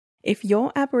If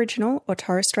you're Aboriginal or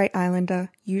Torres Strait Islander,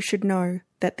 you should know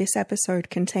that this episode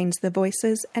contains the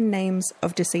voices and names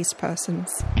of deceased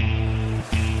persons.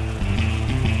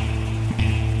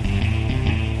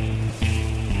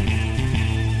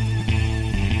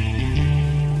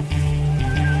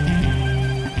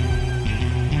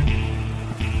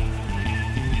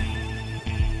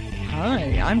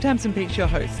 Hi, I'm Tamson Pietsch, your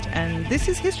host, and this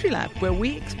is History Lab, where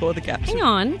we explore the gaps. Hang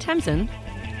on, Tamson.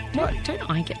 What? Don't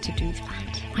I get to do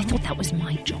that? I thought that was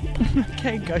my job.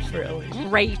 Okay, go for it, Alecia.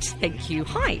 Great, thank you.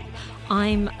 Hi,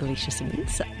 I'm Alecia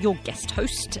Simmonds, your guest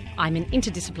host. I'm an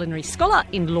interdisciplinary scholar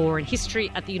in law and history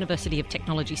at the University of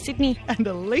Technology, Sydney. And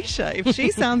Alecia, if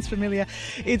she sounds familiar,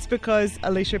 it's because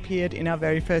Alecia appeared in our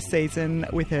very first season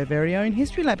with her very own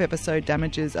History Lab episode,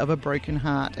 Damages of a Broken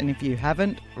Heart. And if you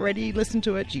haven't already listened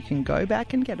to it, you can go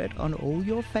back and get it on all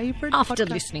your favourite After podcasts.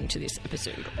 Listening to this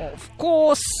episode, of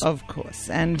course. Of course.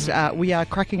 And we are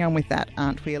cracking on with that,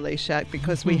 aren't we, Alecia?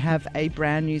 Because we have a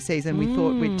brand new season. We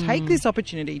thought we'd take this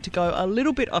opportunity to go a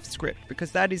little bit off script,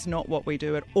 because that is not what we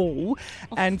do at all,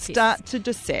 and start to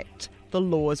dissect the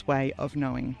law's way of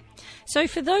knowing. So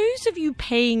for those of you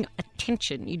paying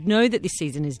attention, you'd know that this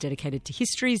season is dedicated to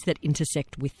histories that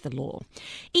intersect with the law,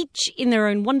 each in their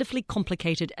own wonderfully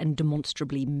complicated and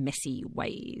demonstrably messy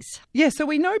ways. Yeah, so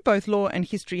we know both law and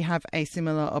history have a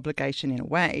similar obligation in a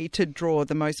way to draw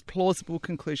the most plausible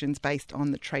conclusions based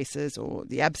on the traces or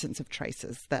the absence of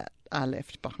traces that are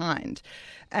left behind.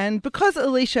 And because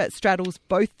Alecia straddles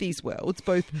both these worlds,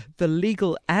 both the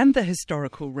legal and the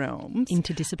historical realms,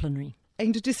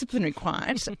 Interdisciplinary,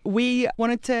 quite, we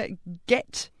wanted to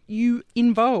get you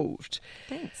involved.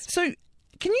 Thanks. So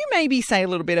can you maybe say a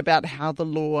little bit about how the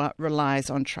law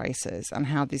relies on traces and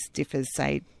how this differs,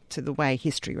 say, to the way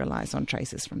history relies on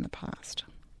traces from the past?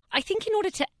 I think in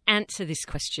order to answer this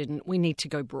question, we need to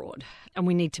go broad, and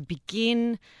we need to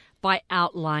begin by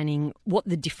outlining what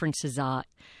the differences are.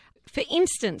 For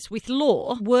instance, with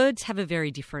law, words have a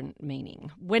very different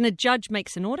meaning. When a judge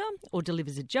makes an order or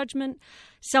delivers a judgment,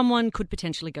 someone could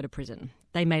potentially go to prison.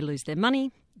 They may lose their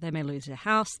money, they may lose their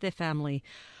house, their family,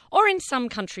 or in some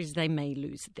countries they may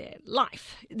lose their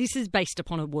life. This is based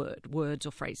upon a word, words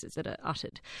or phrases that are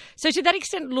uttered. So to that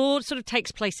extent, law sort of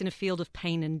takes place in a field of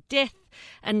pain and death,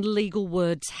 and legal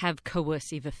words have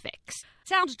coercive effects.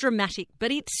 Sounds dramatic,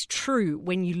 but it's true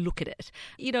when you look at it.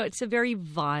 You know, it's a very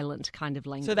violent kind of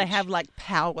language. So they have like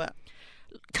power.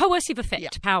 Coercive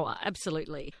effect, Power,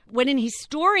 absolutely. When an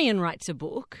historian writes a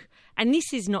book, and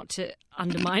this is not to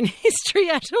undermine history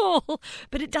at all,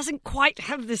 but it doesn't quite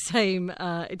have the same.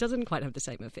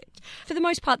 Effect. For the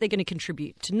most part, they're going to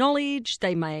contribute to knowledge.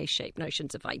 They may shape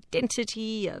notions of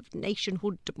identity, of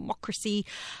nationhood, democracy.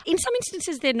 In some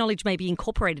instances, their knowledge may be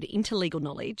incorporated into legal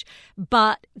knowledge,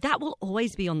 but that will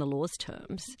always be on the law's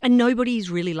terms, and nobody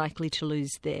is really likely to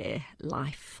lose their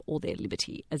life or their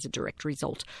liberty as a direct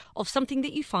result of something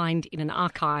that you find in an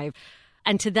archive.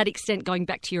 And to that extent, going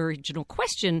back to your original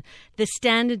question, the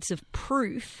standards of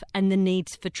proof and the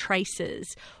needs for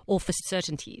traces or for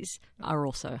certainties are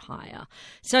also higher.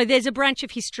 So there's a branch of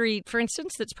history, for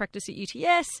instance, that's practiced at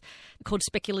UTS called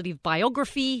speculative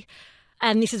biography.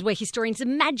 And this is where historians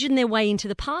imagine their way into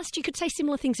the past. You could say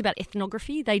similar things about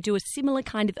ethnography. They do a similar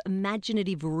kind of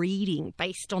imaginative reading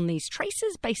based on these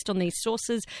traces, based on these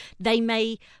sources. They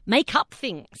may make up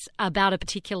things about a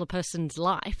particular person's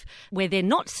life where they're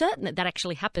not certain that that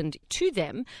actually happened to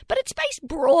them, but it's based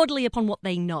broadly upon what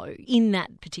they know in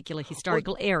that particular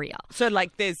historical area. So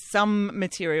like there's some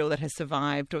material that has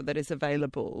survived or that is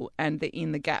available, and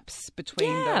in the gaps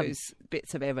between those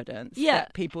bits of evidence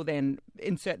that people then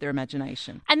insert their imagination.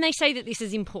 And they say that this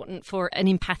is important for an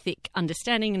empathic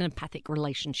understanding and empathic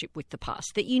relationship with the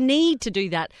past, that you need to do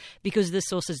that because the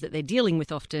sources that they're dealing with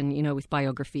often, you know, with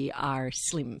biography are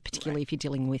slim, particularly if you're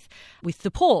dealing with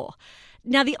the poor.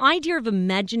 Now, the idea of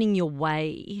imagining your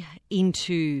way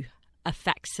into a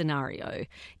fact scenario,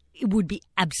 it would be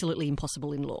absolutely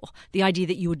impossible in law. The idea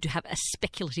that you would have a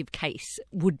speculative case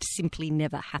would simply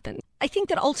never happen. I think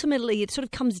that ultimately it sort of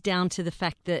comes down to the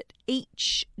fact that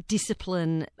each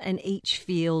discipline and each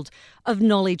field of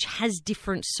knowledge has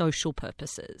different social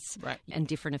purposes and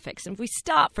different effects. And if we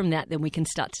start from that, then we can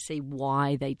start to see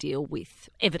why they deal with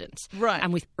evidence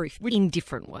and with proof in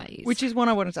different ways. Which is what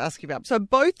I wanted to ask you about. So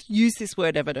both use this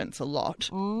word evidence a lot,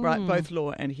 right? Both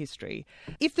law and history.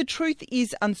 If the truth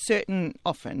is uncertain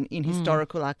often in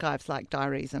historical archives like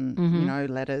diaries and you know,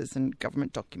 letters and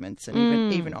government documents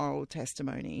and even oral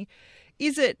testimony,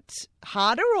 is it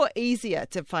harder or easier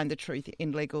to find the truth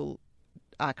in legal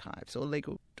archives or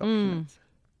legal documents?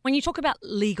 When you talk about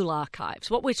legal archives,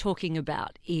 what we're talking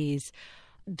about is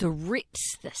the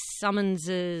writs, the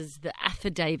summonses, the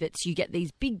affidavits, you get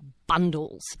these big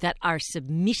bundles that are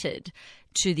submitted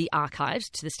to the archives,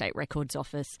 to the State Records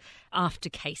Office after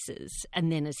cases.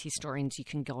 And then as historians, you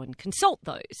can go and consult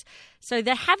those. So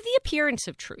they have the appearance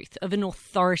of truth, of an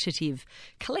authoritative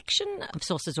collection of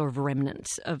sources or of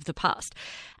remnants of the past.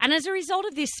 And as a result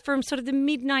of this, from sort of the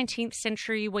mid-19th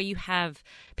century, where you have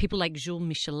people like Jules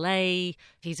Michelet,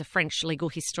 he's a French legal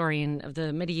historian of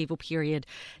the medieval period,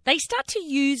 they start to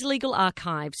use legal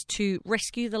archives to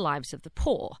rescue the lives of the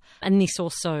poor. And this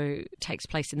also takes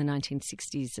place in the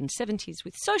 1960s and 70s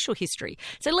with social history.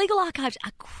 So legal archives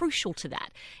are crucial to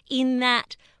that, in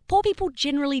that poor people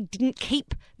generally didn't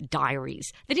keep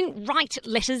diaries. They didn't write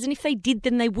letters, and if they did,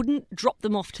 then they wouldn't drop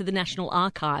them off to the National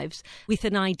Archives with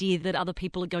an idea that other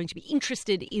people are going to be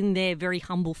interested in their very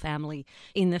humble family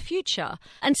in the future.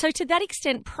 And so to that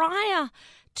extent, prior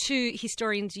to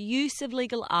historians' use of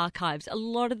legal archives, a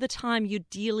lot of the time you're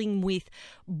dealing with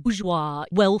bourgeois,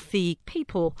 wealthy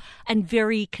people and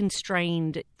very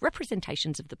constrained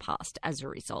representations of the past as a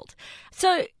result.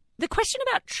 So the question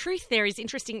about truth there is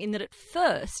interesting in that at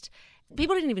first,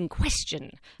 people didn't even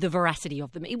question the veracity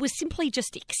of them. It was simply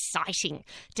just exciting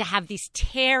to have this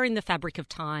tear in the fabric of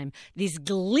time, this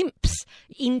glimpse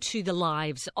into the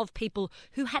lives of people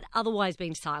who had otherwise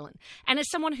been silent. And as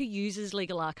someone who uses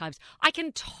legal archives, I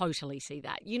can totally see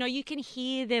that. You know, you can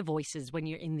hear their voices when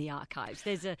you're in the archives.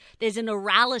 There's an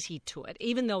orality to it,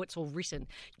 even though it's all written.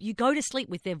 You go to sleep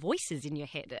with their voices in your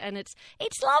head, and it's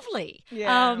lovely.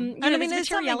 Yeah. There's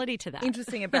materiality to that.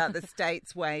 Interesting about the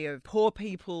state's way of poor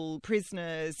people,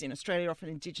 prisoners in Australia, often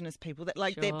Indigenous people, that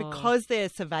they're, because they're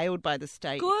surveilled by the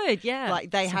state. Good, yeah. Like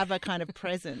they have a kind of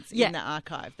presence in the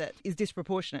archive that is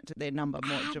disproportionate to their number.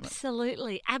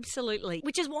 Absolutely.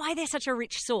 Which is why they're such a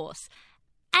rich source.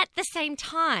 At the same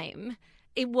time,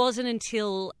 it wasn't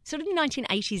until sort of the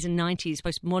 1980s and 90s,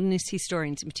 postmodernist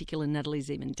historians, in particular Natalie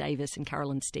Zemon Davis and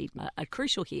Carolyn Steedman, are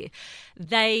crucial here.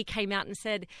 They came out and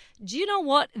said, do you know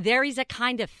what? There is a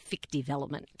kind of fictive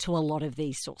element to a lot of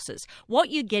these sources. What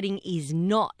you're getting is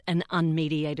not an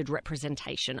unmediated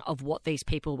representation of what these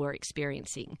people were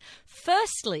experiencing.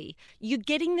 Firstly, you're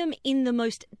getting them in the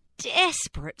most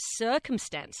desperate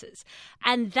circumstances,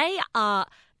 and they are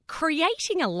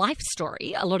creating a life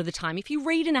story a lot of the time. If you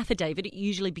read an affidavit, it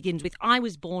usually begins with, I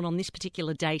was born on this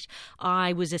particular date,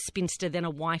 I was a spinster, then a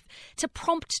wife. It's a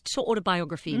prompt to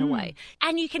autobiography in a way.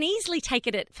 And you can easily take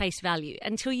it at face value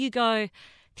until you go,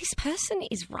 this person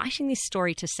is writing this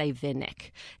story to save their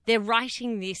neck. They're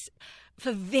writing this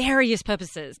for various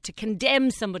purposes, to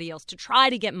condemn somebody else, to try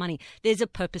to get money. There's a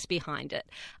purpose behind it.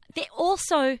 They're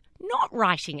also not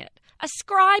writing it. A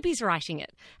scribe is writing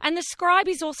it. And the scribe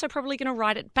is also probably going to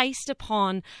write it based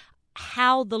upon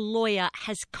how the lawyer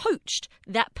has coached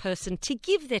that person to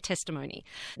give their testimony.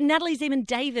 Natalie Zemon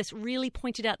Davis really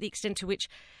pointed out the extent to which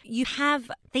you have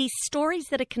these stories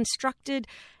that are constructed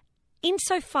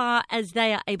insofar as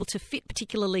they are able to fit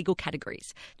particular legal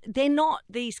categories. They're not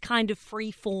these kind of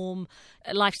free-form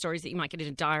life stories that you might get in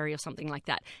a diary or something like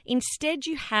that. Instead,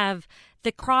 you have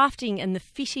the crafting and the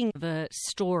fitting of a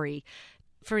story.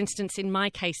 For instance, in my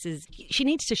cases, she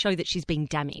needs to show that she's been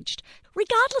damaged.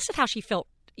 Regardless of how she felt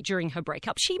during her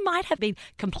breakup, she might have been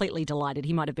completely delighted.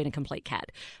 He might have been a complete cad.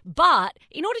 But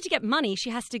in order to get money, she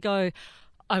has to go,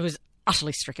 I was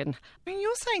utterly stricken. I mean,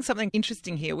 you're saying something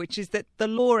interesting here, which is that the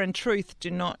law and truth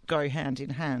do not go hand in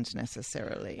hand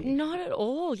necessarily. Not at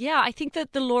all. Yeah, I think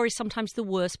that the law is sometimes the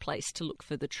worst place to look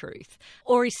for the truth,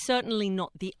 or is certainly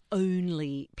not the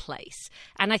only place.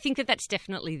 And I think that that's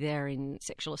definitely there in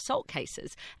sexual assault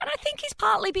cases. And I think is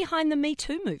partly behind the Me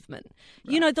Too movement.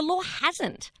 Right. You know, the law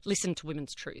hasn't listened to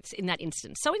women's truths in that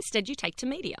instance. So instead you take to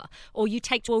media, or you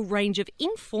take to a range of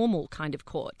informal kind of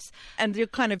courts. And you're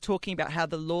kind of talking about how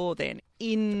the law then,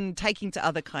 in taking to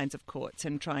other kinds of courts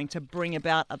and trying to bring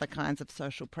about other kinds of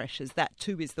social pressures, that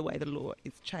too is the way the law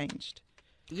is changed.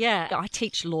 Yeah, I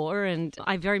teach law and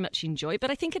I very much enjoy it,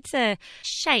 but I think it's a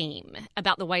shame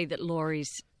about the way that law is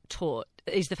taught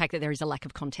is the fact that there is a lack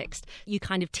of context. You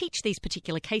kind of teach these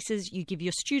particular cases, you give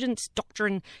your students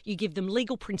doctrine, you give them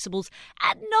legal principles.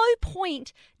 At no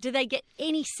point do they get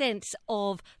any sense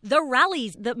of the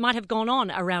rallies that might have gone on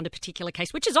around a particular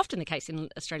case, which is often the case in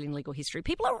Australian legal history.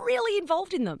 People are really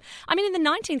involved in them. I mean, in the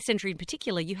 19th century in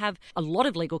particular, you have a lot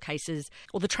of legal cases,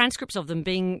 or the transcripts of them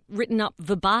being written up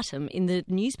verbatim in the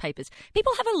newspapers.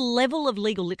 People have a level of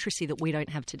legal literacy that we don't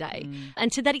have today.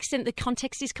 And to that extent, the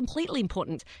context is completely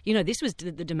important. You know, this was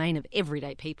the domain of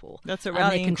everyday people. That's a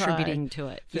rallying and they're contributing to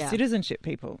it. For citizenship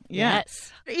people. Yeah.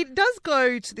 Yes. It does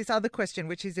go to this other question,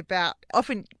 which is about,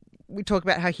 often we talk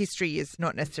about how history is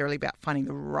not necessarily about finding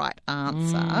the right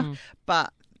answer,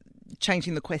 but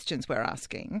changing the questions we're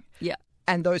asking. Yeah.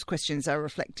 And those questions are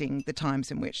reflecting the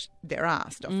times in which they're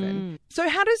asked often. So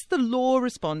how does the law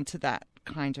respond to that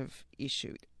kind of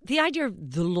issue? The idea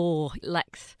of the law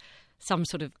lacks some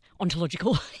sort of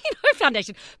ontological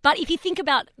foundation. But if you think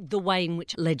about the way in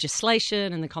which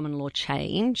legislation and the common law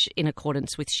change in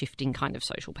accordance with shifting kind of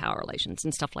social power relations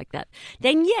and stuff like that,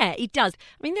 then yeah, it does.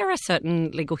 I mean, there are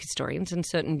certain legal historians and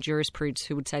certain jurisprudents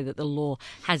who would say that the law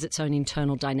has its own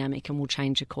internal dynamic and will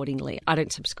change accordingly. I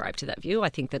don't subscribe to that view. I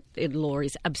think that law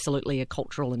is absolutely a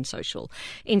cultural and social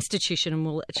institution and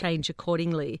will change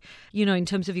accordingly. You know, in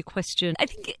terms of your question, I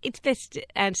think it's best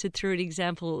answered through an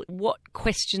example. What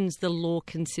questions the law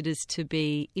considers to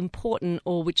be important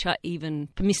or which are even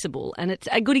permissible. And it's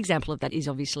a good example of that is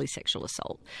obviously sexual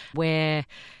assault, where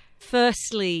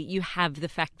firstly, you have the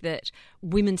fact that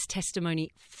women's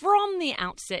testimony from the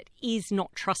outset is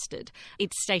not trusted.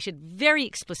 It's stated very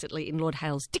explicitly in Lord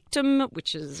Hale's dictum,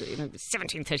 which is the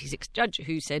 1736 judge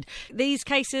who said, these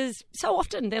cases, so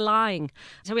often they're lying.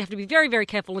 So we have to be very, very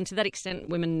careful, and to that extent,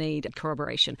 women need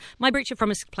corroboration. My breach of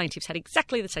promise plaintiffs had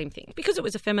exactly the same thing. Because it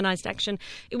was a feminised action,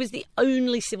 it was the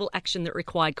only civil action that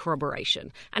required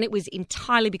corroboration. And it was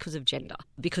entirely because of gender,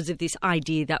 because of this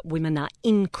idea that women are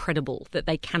incredible, that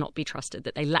they cannot be trusted,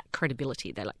 that they lack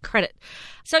credibility, they lack credit.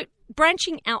 So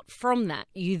branching out from that,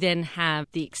 you then have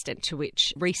the extent to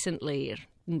which recently,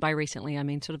 and by recently I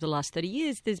mean sort of the last 30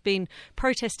 years, there's been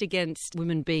protest against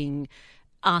women being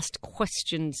asked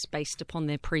questions based upon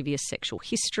their previous sexual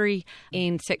history,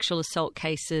 in sexual assault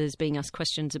cases being asked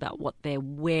questions about what they're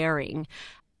wearing.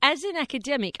 As an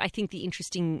academic, I think the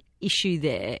interesting issue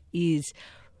there is,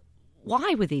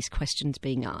 why were these questions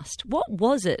being asked? What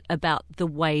was it about the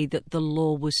way that the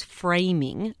law was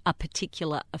framing a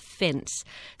particular offence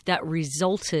that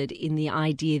resulted in the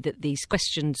idea that these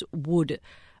questions would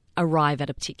arrive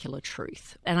at a particular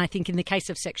truth? And I think in the case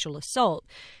of sexual assault,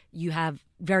 you have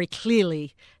very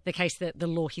clearly the case that the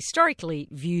law historically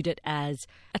viewed it as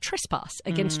a trespass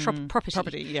against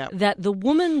property. Yeah. That the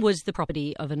woman was the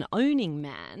property of an owning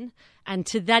man, and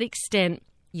to that extent,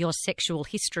 your sexual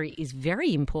history is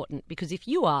very important, because if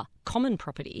you are common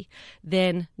property,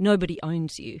 then nobody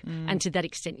owns you. And to that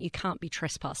extent, you can't be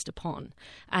trespassed upon.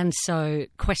 And so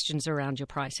questions around your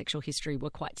prior sexual history were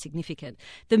quite significant.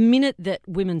 The minute that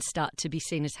women start to be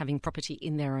seen as having property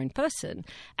in their own person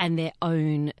and their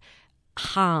own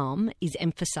harm is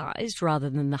emphasised rather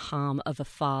than the harm of a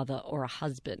father or a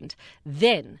husband,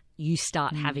 then you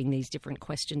start having these different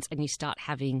questions, and you start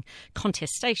having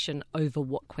contestation over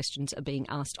what questions are being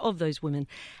asked of those women.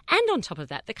 And on top of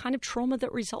that, the kind of trauma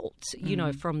that results,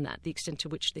 from that, the extent to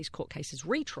which these court cases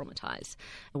re-traumatise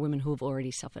women who have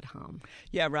already suffered harm.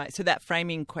 Yeah, right. So that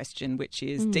framing question, which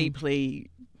is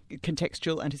deeply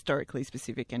contextual and historically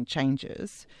specific and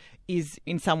changes, is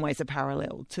in some ways a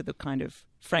parallel to the kind of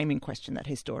framing question that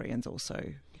historians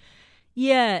also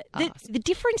Yeah, the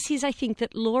difference is, I think,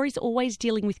 that law is always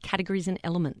dealing with categories and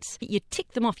elements. You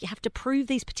tick them off. You have to prove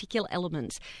these particular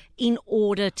elements in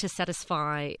order to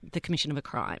satisfy the commission of a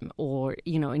crime, or,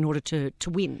 in order to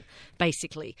win,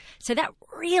 basically. So that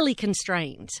really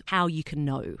constrains how you can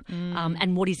know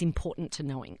and what is important to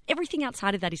knowing. Everything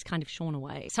outside of that is kind of shorn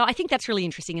away. So I think that's really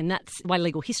interesting, and that's why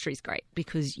legal history is great,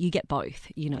 because you get both.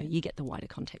 You get the wider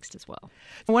context as well.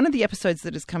 One of the episodes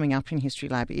that is coming up in History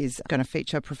Lab is going to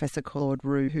feature Professor Claude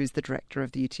Roux, who's the director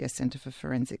of the UTS Centre for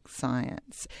Forensic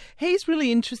Science. He's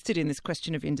really interested in this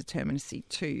question of indeterminacy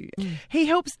too. He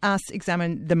helps us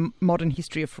examine the modern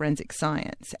history of forensic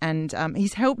science, and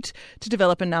he's helped to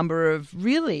develop a number of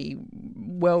really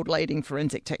world-leading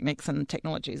forensic techniques and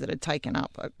technologies that are taken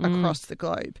up across the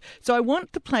globe. So I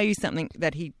want to play you something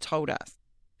that he told us.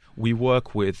 We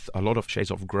work with a lot of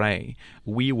shades of grey.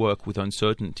 We work with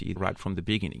uncertainty right from the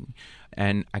beginning.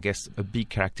 And I guess a big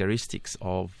characteristics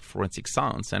of forensic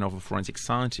science and of a forensic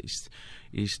scientist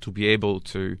is to be able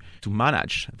to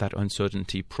manage that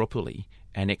uncertainty properly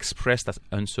and express that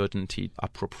uncertainty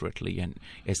appropriately and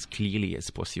as clearly as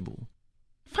possible.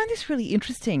 I find this really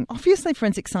interesting. Obviously,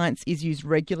 forensic science is used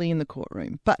regularly in the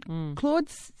courtroom, but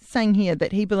Claude's saying here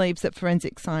that he believes that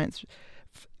forensic science,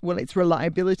 its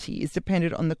reliability is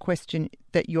dependent on the question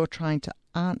that you're trying to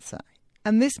answer.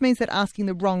 And this means that asking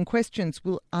the wrong questions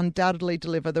will undoubtedly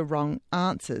deliver the wrong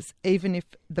answers, even if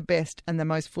the best and the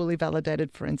most fully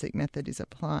validated forensic method is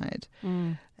applied.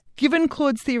 Given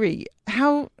Claude's theory,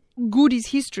 how good is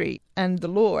history and the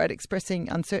law at expressing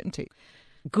uncertainty?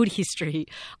 Good history,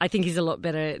 I think, is a lot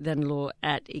better than law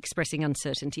at expressing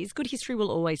uncertainties. Good history will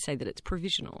always say that it's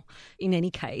provisional in any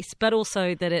case, but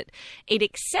also that it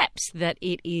accepts that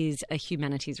it is a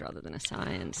humanities rather than a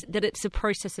science, that it's a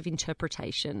process of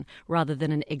interpretation rather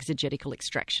than an exegetical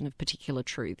extraction of particular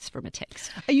truths from a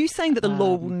text. Are you saying that the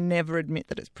law will never admit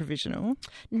that it's provisional?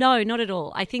 No, not at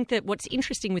all. I think that what's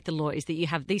interesting with the law is that you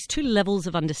have these two levels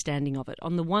of understanding of it.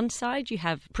 On the one side, you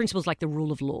have principles like the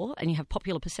rule of law, and you have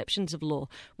popular perceptions of law,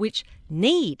 which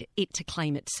need it to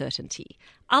claim its certainty.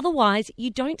 Otherwise, you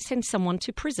don't send someone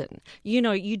to prison.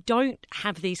 You don't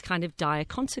have these kind of dire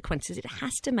consequences. It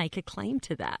has to make a claim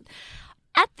to that.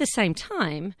 At the same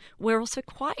time, we're also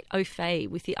quite au fait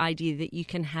with the idea that you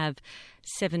can have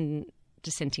 7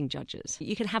 dissenting judges.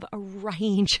 You can have a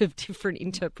range of different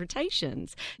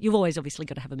interpretations. You've always obviously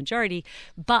got to have a majority,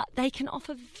 but they can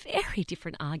offer very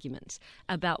different arguments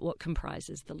about what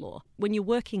comprises the law. When you're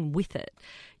working with it,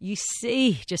 you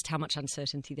see just how much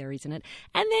uncertainty there is in it.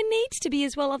 And there needs to be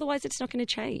as well, otherwise it's not going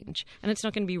to change and it's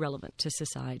not going to be relevant to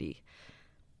society.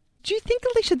 Do you think,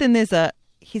 Alecia, then there's a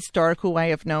historical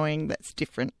way of knowing that's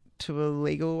different to a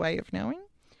legal way of knowing?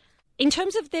 In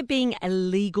terms of there being a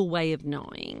legal way of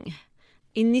knowing,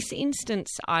 in this instance,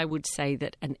 I would say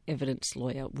that an evidence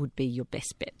lawyer would be your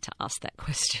best bet to ask that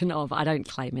question of. I don't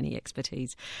claim any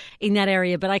expertise in that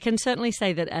area, but I can certainly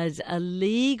say that as a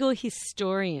legal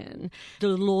historian, the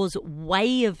law's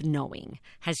way of knowing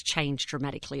has changed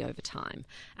dramatically over time.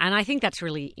 And I think that's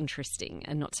really interesting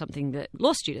and not something that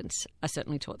law students are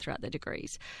certainly taught throughout their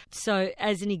degrees. So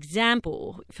as an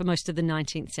example, for most of the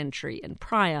 19th century and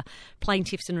prior,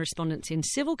 plaintiffs and respondents in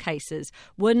civil cases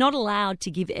were not allowed to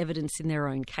give evidence in their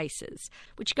own cases,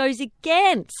 which goes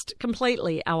against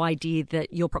completely our idea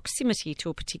that your proximity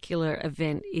to a particular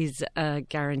event is a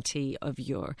guarantee of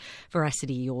your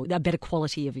veracity or a better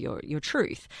quality of your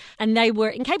truth. And they were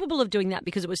incapable of doing that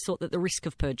because it was thought that the risk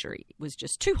of perjury was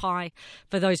just too high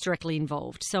for those directly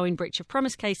involved. So in breach of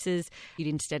promise cases, you'd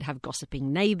instead have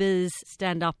gossiping neighbours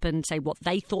stand up and say what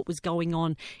they thought was going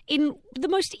on in the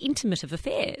most intimate of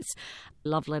affairs.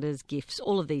 Love letters, gifts,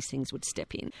 all of these things would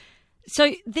step in.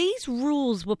 So these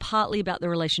rules were partly about the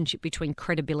relationship between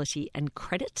credibility and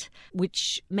credit,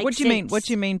 which makes sense. What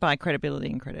do you mean by credibility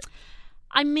and credit?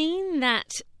 I mean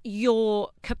that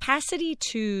your capacity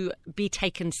to be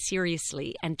taken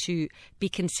seriously and to be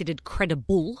considered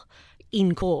credible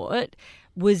in court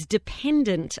was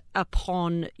dependent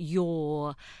upon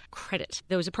your credit.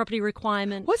 There was a property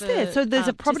requirement. Was there? So there's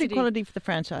a property quality for the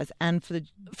franchise and for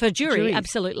the jury, juries.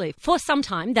 Absolutely. For some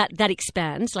time, that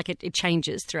expands, like it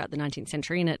changes throughout the 19th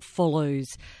century and it follows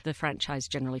the franchise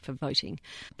generally for voting.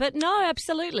 But no,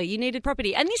 absolutely, you needed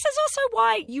property. And this is also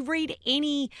why you read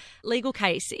any legal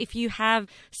case. If you have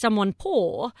someone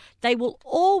poor, they will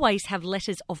always have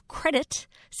letters of credit.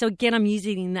 So again, I'm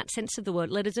using in that sense of the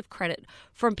word letters of credit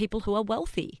from people who are wealthy.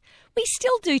 We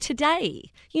still do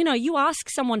today. You ask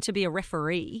someone to be a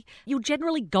referee, you'll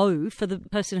generally go for the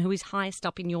person who is highest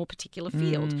up in your particular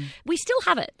field. We still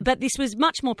have it, but this was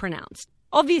much more pronounced.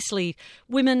 Obviously,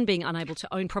 women being unable to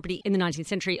own property in the 19th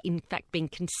century, in fact being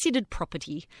considered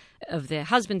property of their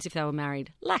husbands if they were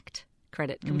married, lacked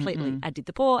credit completely, as did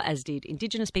the poor, as did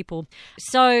Indigenous people.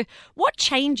 So what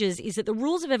changes is that the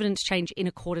rules of evidence change in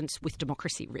accordance with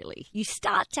democracy, really. You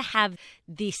start to have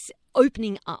this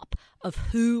opening up of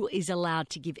who is allowed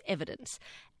to give evidence.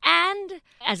 And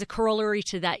as a corollary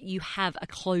to that, you have a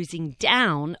closing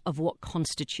down of what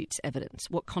constitutes evidence,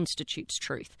 what constitutes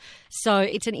truth. So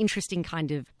it's an interesting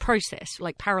kind of process,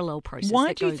 like parallel process.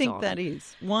 Why do you think that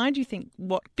is? Why do you think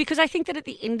what? Because I think that at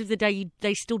the end of the day,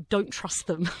 they still don't trust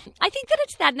them. I think that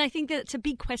it's that, and I think that it's a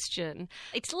big question.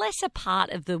 It's less a part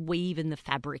of the weave and the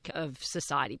fabric of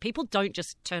society. People don't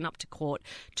just turn up to court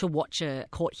to watch a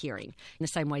court hearing in the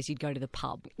same ways you'd go to the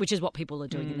pub, which is what people are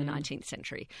doing in the 19th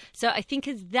century. So I think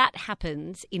as that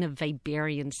happens in a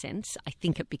Weberian sense, I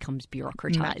think it becomes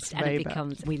bureaucratized and it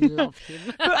becomes, we love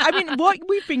him. But I mean, what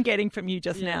we've been getting from you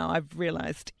just now, I've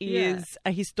realised, is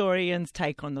a historian's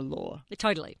take on the law.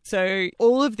 Totally. So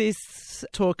all of this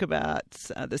talk about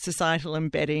the societal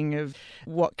embedding of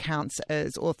what counts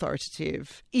as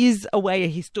authoritative is a way a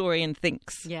historian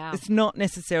thinks. Yeah. It's not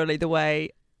necessarily the way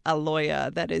a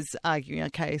lawyer that is arguing a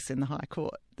case in the High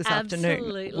Court this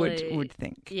afternoon would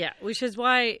think. Yeah, which is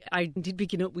why I did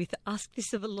begin it with ask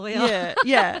this of a lawyer.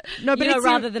 Yeah. No, but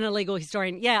rather than a legal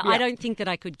historian. Yeah, I don't think that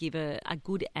I could give a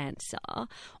good answer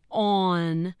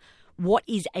on what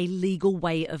is a legal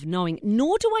way of knowing,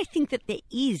 nor do I think that there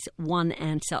is one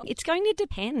answer. It's going to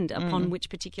depend upon which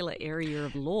particular area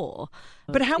of law.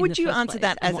 But how would you answer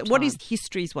that as what is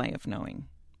history's way of knowing?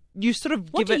 you sort of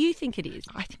What give do you think it is?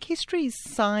 I think history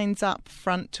signs up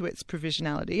front to its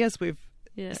provisionality, as we've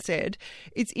said.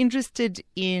 It's interested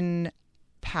in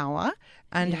power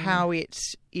and how it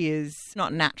is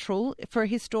not natural for a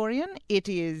historian. It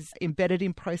is embedded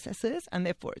in processes and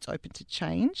therefore it's open to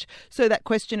change. So that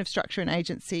question of structure and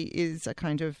agency is a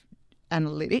kind of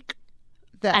analytic.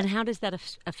 And how does that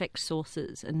affect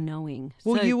sources and knowing?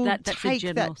 Well, so you will that's take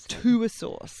that to a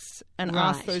source and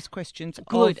ask those questions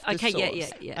Good. of the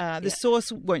source. Yeah. The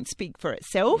source won't speak for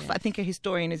itself. I think a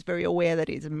historian is very aware that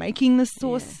it is making the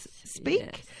source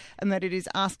speak and that it is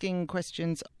asking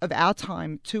questions of our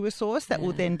time to a source that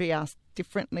will then be asked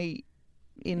differently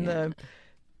in the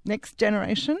next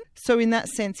generation. So in that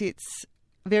sense, it's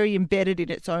very embedded in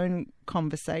its own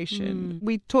conversation.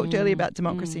 We talked earlier about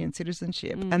democracy and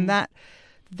citizenship, and that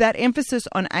emphasis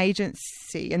on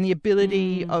agency and the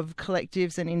ability of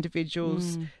collectives and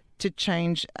individuals to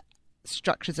change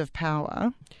structures of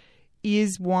power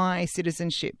is why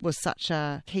citizenship was such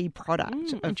a key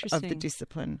product of the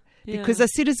discipline. Because a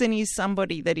citizen is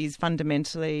somebody that is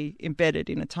fundamentally embedded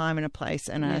in a time and a place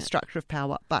and a structure of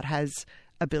power, but has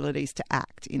abilities to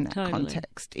act in that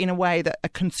context in a way that a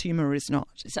consumer is not.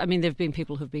 So, I mean, there have been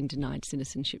people who have been denied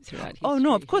citizenship throughout history. Oh,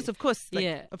 no, of course. Of course.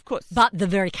 But the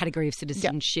very category of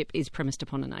citizenship is premised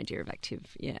upon an idea of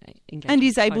active engagement. And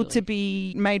is able to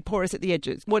be made porous at the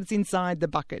edges. What's inside the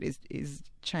bucket is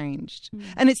changed.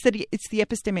 And it's the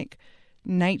epistemic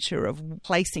nature of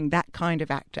placing that kind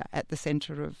of actor at the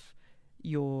centre of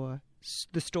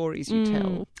the stories you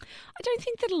tell. I don't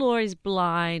think that law is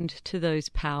blind to those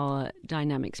power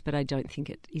dynamics, but I don't think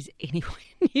it is anywhere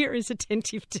near as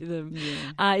attentive to them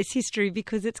as history,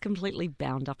 because it's completely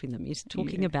bound up in them. You're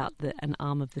talking about an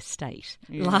arm of the state.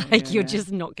 You're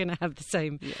just not going to have the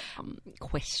same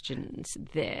questions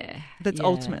there. That's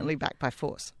ultimately backed by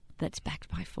force. That's backed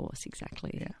by force,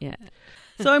 exactly. Yeah.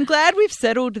 So I'm glad we've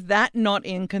settled that not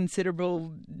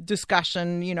inconsiderable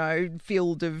discussion,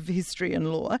 field of history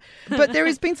and law. But there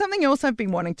has been something else I've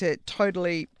been wanting to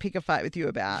totally pick a fight with you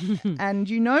about. And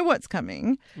you know what's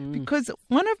coming, because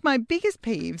one of my biggest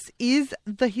peeves is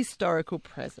the historical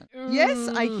present. Yes,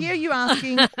 I hear you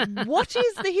asking, what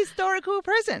is the historical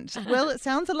present? Well, it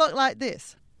sounds a lot like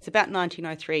this. It's about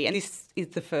 1903, and this is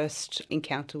the first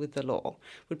encounter with the law.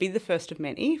 Would be the first of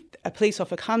many. A police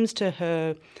officer comes to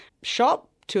her shop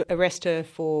to arrest her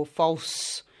for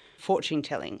false fortune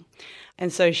telling.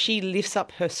 And so she lifts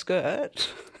up her skirt,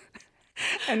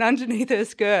 and underneath her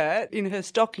skirt, in her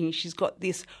stocking, she's got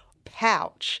this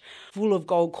pouch full of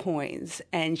gold coins,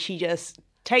 and she just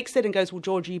takes it and goes, well,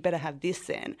 George, you better have this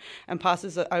then, and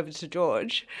passes it over to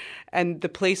George. And the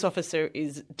police officer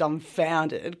is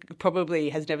dumbfounded,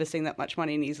 probably has never seen that much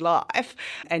money in his life,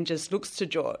 and just looks to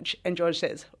George. And George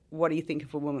says, what do you think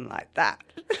of a woman like that?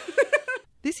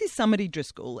 This is Somebody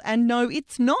Driscoll, and no,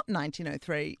 it's not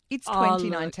 1903, it's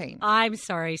 2019. Look, I'm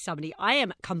sorry, somebody. I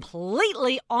am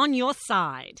completely on your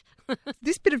side.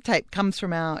 This bit of tape comes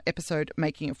from our episode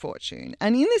Making a Fortune.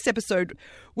 And in this episode,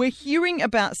 we're hearing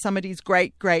about somebody's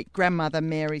great-great-grandmother,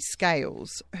 Mary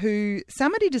Scales, who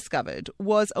somebody discovered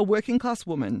was a working-class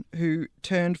woman who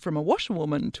turned from a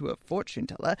washerwoman to a fortune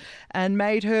teller and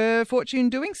made her fortune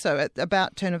doing so at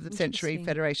about turn of the century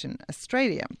Federation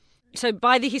Australia. So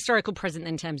by the historical present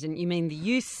then, Tamson, you mean the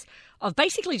use of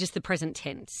basically just the present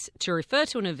tense to refer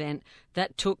to an event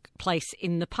that took place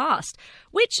in the past,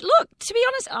 which, look, to be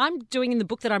honest, I'm doing in the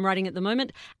book that I'm writing at the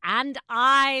moment, and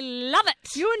I love it.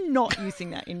 You're not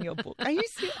using that in your book. Are you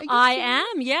I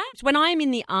am, yeah. When I am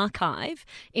in the archive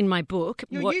in my book...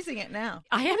 You're using it now.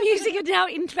 I am using it now.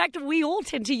 In fact, we all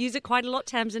tend to use it quite a lot,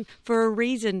 Tamson, for a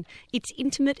reason. It's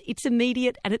intimate, it's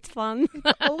immediate, and it's fun.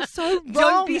 Also wrong.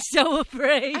 Don't be so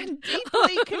afraid. And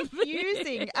deeply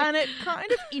confusing. And it kind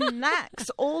of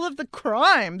enacts all of the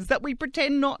crimes that we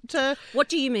pretend not to... What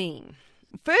do you mean?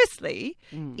 Firstly,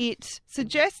 it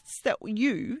suggests that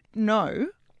you know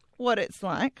what it's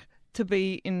like to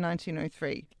be in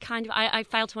 1903. Kind of. I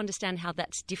fail to understand how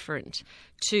that's different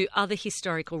to other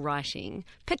historical writing,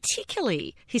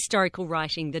 particularly historical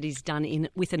writing that is done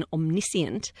with an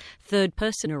omniscient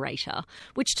third-person narrator,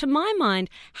 which to my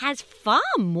mind has far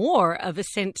more of a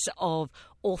sense of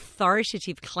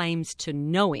authoritative claims to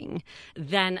knowing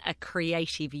than a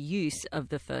creative use of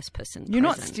the first person. You're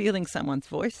not stealing someone's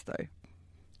voice, though.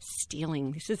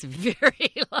 Stealing. This is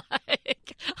very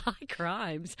like high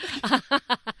crimes.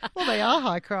 Well, they are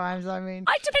high crimes, I mean.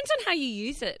 It depends on how you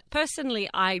use it. Personally,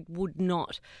 I would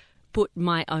not put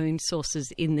my own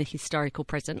sources in the historical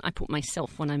present. I put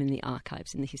myself when I'm in the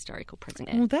archives in the historical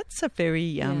present. Well, that's a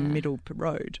very middle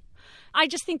road. I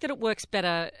just think that it works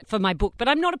better for my book, but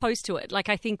I'm not opposed to it. Like,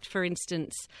 I think, for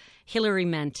instance, Hilary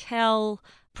Mantel,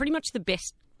 pretty much the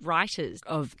best writers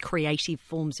of creative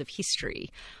forms of history,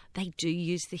 they do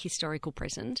use the historical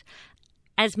present.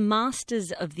 As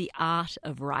masters of the art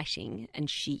of writing, and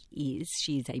she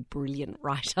is a brilliant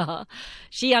writer,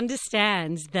 she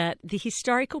understands that the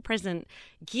historical present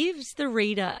gives the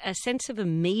reader a sense of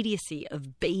immediacy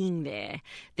of being there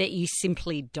that you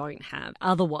simply don't have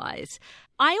otherwise.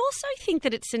 I also think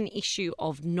that it's an issue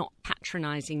of not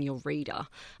patronising your reader.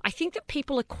 I think that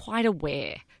people are quite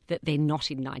aware that they're not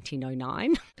in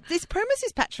 1909. This premise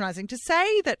is patronising. To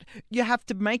say that you have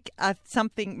to make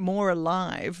something more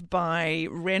alive by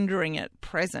rendering it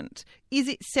present is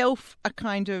itself a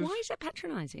kind of... Why is that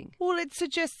patronising? Well, it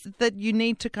suggests that you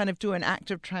need to kind of do an act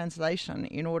of translation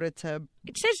in order to...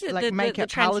 It says that make the it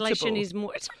translation palatable. is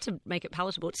more... It's not to make it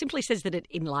palatable. It simply says that it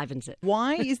enlivens it.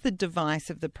 Why is the device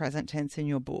of the present tense in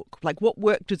your book? Like, what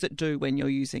work does it do when you're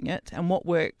using it? And what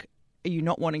work are you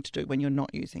not wanting to do when you're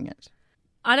not using it?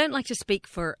 I don't like to speak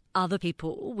for other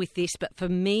people with this, but for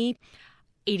me,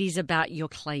 it is about your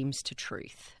claims to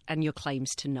truth and your claims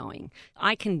to knowing.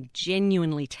 I can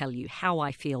genuinely tell you how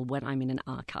I feel when I'm in an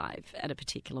archive at a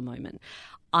particular moment.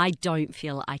 I don't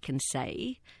feel I can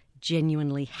say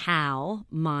genuinely how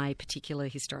my particular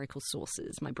historical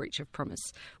sources, my breach of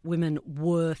promise women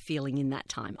were feeling in that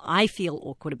time. I feel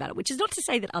awkward about it, which is not to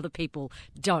say that other people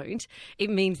don't. It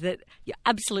means that you're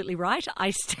absolutely right.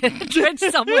 I tread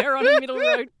somewhere on a middle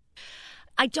road.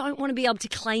 I don't want to be able to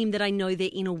claim that I know their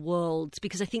inner worlds,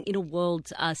 because I think inner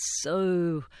worlds are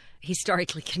so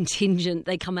historically contingent.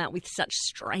 They come out with such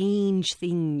strange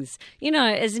things. You know,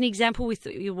 as an example with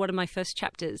one of my first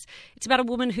chapters, it's about a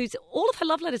woman whose all of her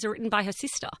love letters are written by her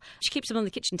sister. She keeps them on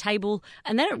the kitchen table,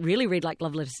 and they don't really read like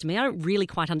love letters to me. I don't really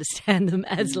quite understand them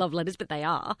as love letters, but they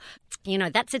are. You know,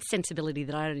 that's a sensibility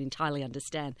that I don't entirely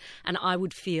understand, and I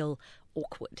would feel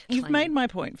awkward. You've made my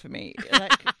point for me.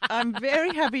 Like, I'm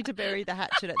very happy to bury the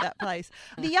hatchet at that place.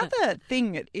 The other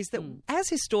thing is that as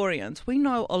historians, we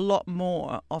know a lot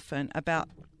more often about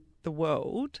the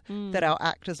world that our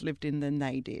actors lived in than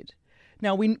they did.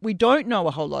 Now, we don't know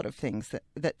a whole lot of things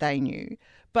that they knew.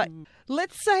 But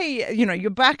let's say, you know, you're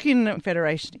back in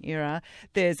Federation era,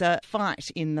 there's a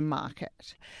fight in the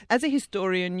market. As a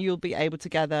historian, you'll be able to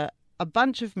gather a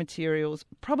bunch of materials,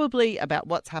 probably about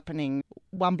what's happening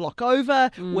one block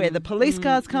over, where the police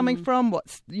car's coming from,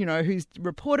 what's, you know, who's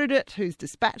reported it, who's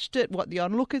dispatched it, what the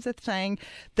onlookers are saying,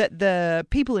 that the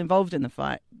people involved in the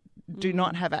fight do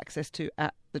not have access to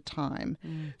at the time.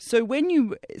 So when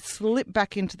you slip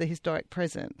back into the historic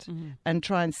present and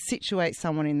try and situate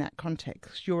someone in that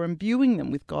context, you're imbuing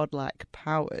them with godlike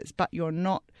powers, but you're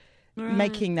not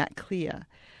making that clear.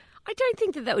 I don't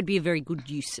think that would be a very good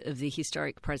use of the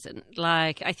historic present.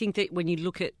 Like, I think that when you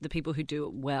look at the people who do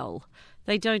it well,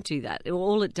 they don't do that.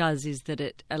 All it does is that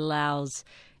it allows,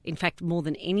 in fact, more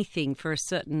than anything, for a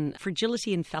certain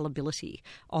fragility and fallibility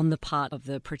on the part of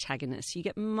the protagonist. You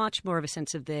get much more of a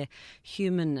sense of their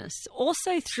humanness.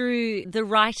 Also through the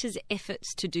writer's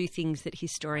efforts to do things that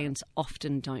historians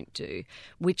often don't do,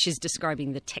 which is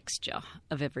describing the texture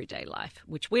of everyday life,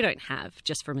 which we don't have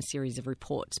just from a series of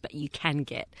reports, but you can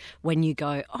get when you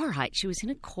go, all right, she was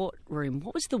in a courtroom.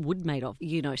 What was the wood made of?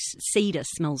 You know, cedar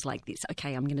smells like this.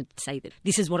 Okay, I'm going to say that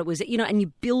this is what it was. You know, and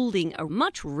you're building a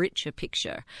much richer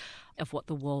picture of what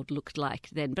the world looked like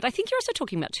then. But I think you're also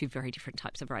talking about two very different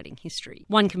types of writing history.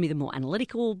 One can be the more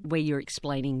analytical, where you're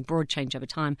explaining broad change over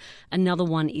time. Another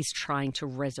one is trying to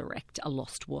resurrect a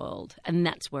lost world. And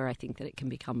that's where I think that it can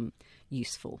become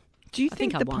useful. Do you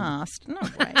think the past... No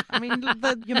way. I mean,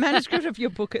 your manuscript of your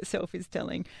book itself is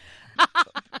telling.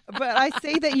 But I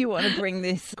see that you want to bring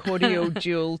this cordial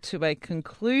duel to a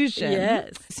conclusion.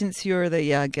 Yes. Since you're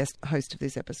the guest host of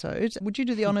this episode, would you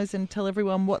do the honours and tell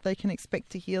everyone what they can expect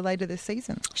to hear later this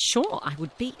season? Sure, I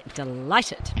would be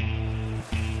delighted.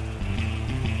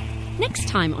 Next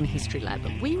time on History Lab,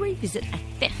 we revisit a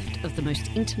theft of the most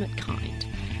intimate kind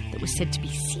that was said to be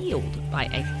sealed by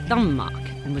a thumb mark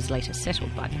and was later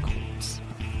settled by the courts.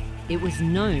 It was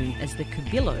known as the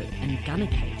Cubillo and Gunner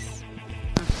case.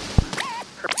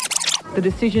 The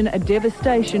decision a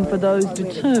devastation for those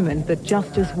determined that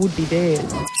justice would be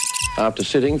theirs. After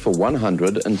sitting for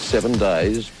 107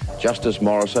 days, Justice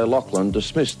Maurice O'Loughlin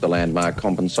dismissed the landmark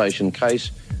compensation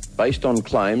case based on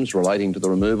claims relating to the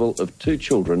removal of 2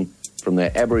 children from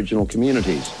their Aboriginal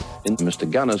communities. In Mr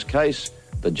Gunner's case,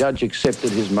 the judge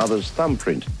accepted his mother's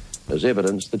thumbprint as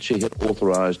evidence that she had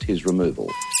authorised his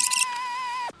removal.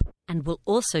 And we'll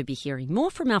also be hearing more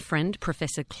from our friend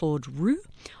Professor Claude Roux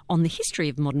on the history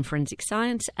of modern forensic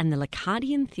science and the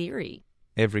Lacardian theory.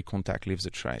 Every contact leaves a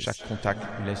trace. Chaque contact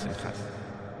laisse une trace.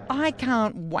 I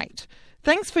can't wait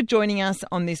Thanks for joining us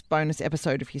on this bonus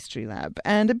episode of History Lab,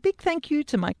 and a big thank you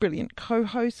to my brilliant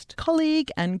co-host, colleague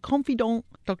and confidant,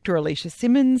 Dr Alecia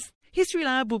Simmonds. History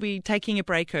Lab will be taking a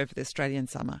break over the Australian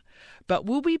summer, but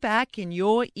we'll be back in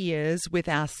your ears with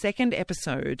our second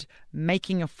episode,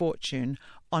 Making a Fortune,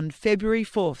 on February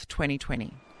 4th,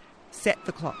 2020. Set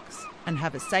the clocks and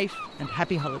have a safe and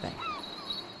happy holiday.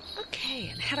 Okay,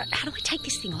 and how do I take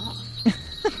this thing off?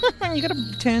 You got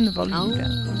to turn the volume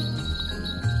down.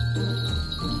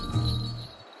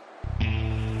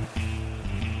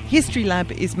 History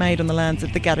Lab is made on the lands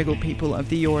of the Gadigal people of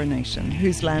the Eora Nation,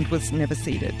 whose land was never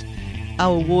ceded.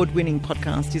 Our award-winning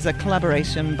podcast is a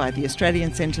collaboration by the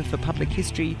Australian Centre for Public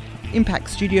History, Impact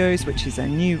Studios, which is a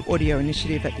new audio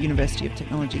initiative at the University of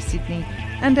Technology, Sydney,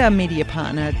 and our media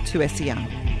partner,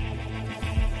 2SER.